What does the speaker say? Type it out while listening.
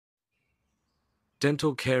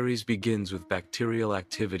Dental caries begins with bacterial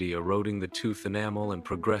activity eroding the tooth enamel and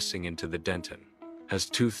progressing into the dentin. As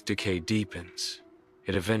tooth decay deepens,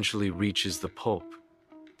 it eventually reaches the pulp,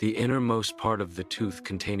 the innermost part of the tooth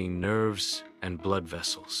containing nerves and blood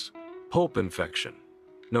vessels. Pulp infection,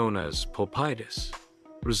 known as pulpitis,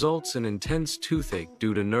 results in intense toothache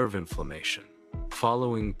due to nerve inflammation.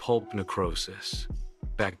 Following pulp necrosis,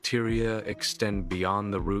 bacteria extend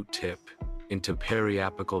beyond the root tip into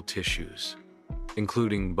periapical tissues,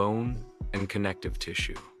 including bone and connective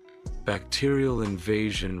tissue. Bacterial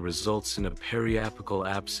invasion results in a periapical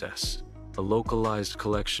abscess, a localized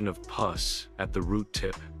collection of pus at the root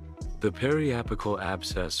tip. The periapical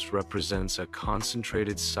abscess represents a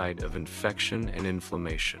concentrated site of infection and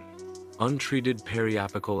inflammation. Untreated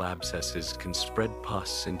periapical abscesses can spread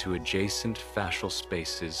pus into adjacent fascial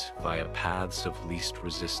spaces via paths of least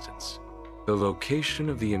resistance. The location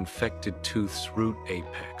of the infected tooth's root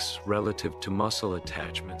apex relative to muscle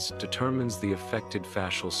attachments determines the affected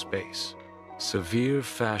fascial space. Severe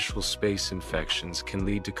fascial space infections can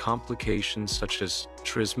lead to complications such as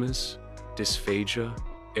trismus, dysphagia,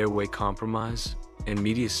 airway compromise, and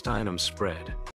mediastinum spread.